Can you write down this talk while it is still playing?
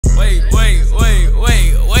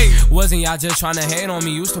Wasn't y'all just tryna hate on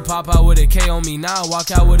me? Used to pop out with a K on me, now I walk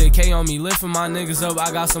out with a K on me. Lifting my niggas up,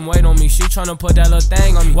 I got some weight on me. She tryna put that little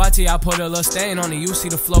thing on me. YT, I put a little stain on it. You see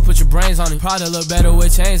the flow, put your brains on it. Probably look better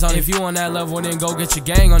with chains on it. If you on that level, then go get your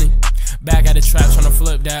gang on it. Back at the trap, tryna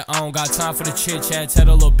flip that. I don't got time for the chit chat. Tell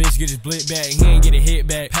the little bitch get his blit back. He ain't get a hit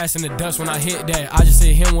back. Passing the dust when I hit that. I just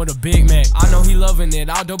hit him with a Big Mac. I know he loving it.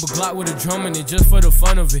 I'll double Glock with a drum in it just for the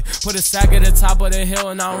fun of it. Put a sack at the top of the hill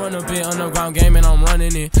and I'll run a bit. Underground game and I'm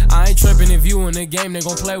running it. I ain't tripping if you in the game, they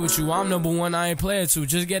gon' play with you. I'm number one, I ain't player two.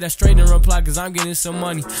 Just get that straight and reply, cause I'm getting some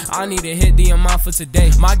money. I need to hit the amount for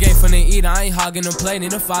today. My game finna eat, I ain't hogging the plate.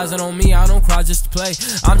 Need a fives on me, I don't cry just to play.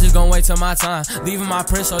 I'm just gon' wait till my time. Leaving my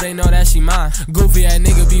print so they know that she mine. Goofy ass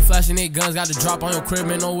nigga be flashing their guns. Got to drop on your crib,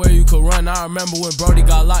 man, nowhere you could run. I remember when Brody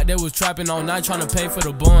got locked, they was trapping all night trying to pay for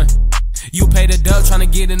the bun. You pay the dub trying to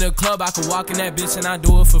get in the club. I could walk in that bitch and I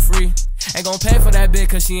do it for free. Ain't gon' pay for that bitch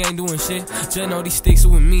cause she ain't doing shit. Just know these sticks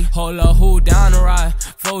with me. Hold up, who down the ride?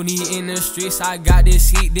 40 in the streets, I got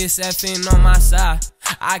this heat, this effing on my side.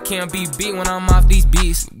 I can't be beat when I'm off these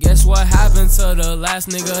beats. Guess what happened to the last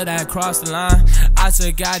nigga that crossed the line? I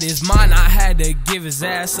took out his mind, I had to give his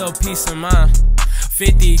ass a piece of mind.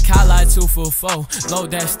 50 cal like 2 for 4.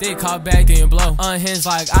 Load that stick, call back then blow. Unhinged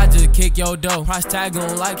like I just kick your dough. Price tag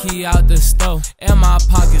on like he out the stove. In my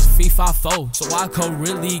pockets, FIFA 4, so I could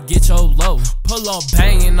really get your low. Pull up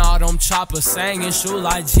banging all them choppers, singing shoot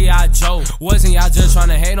like G.I. Joe. Wasn't y'all just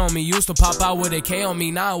tryna hate on me? Used to pop out with a K on me,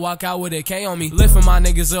 now I walk out with a K on me. Lifting my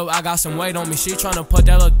niggas up, I got some weight on me. She tryna put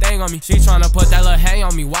that little thing on me. She tryna put that little hang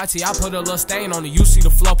on me. YT, I put a little stain on it. You see the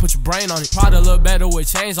flow, put your brain on it. Probably look better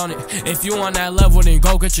with chains on it. If you on that level, then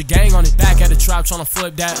go get your gang on it. Back at the trap, tryna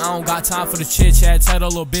flip that. I don't got time for the chit chat. Tell the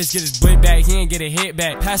little bitch get his blit back. He ain't get a hit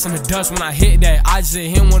back. Passing the dust when I hit that. I just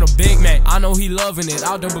hit him with a Big Mac. I know he loving it.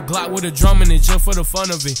 I'll double Glock with a drum in it just for the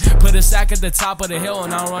fun of it. Put a sack at the top of the hill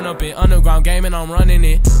and I'll run up it. Underground game and I'm running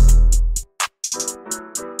it.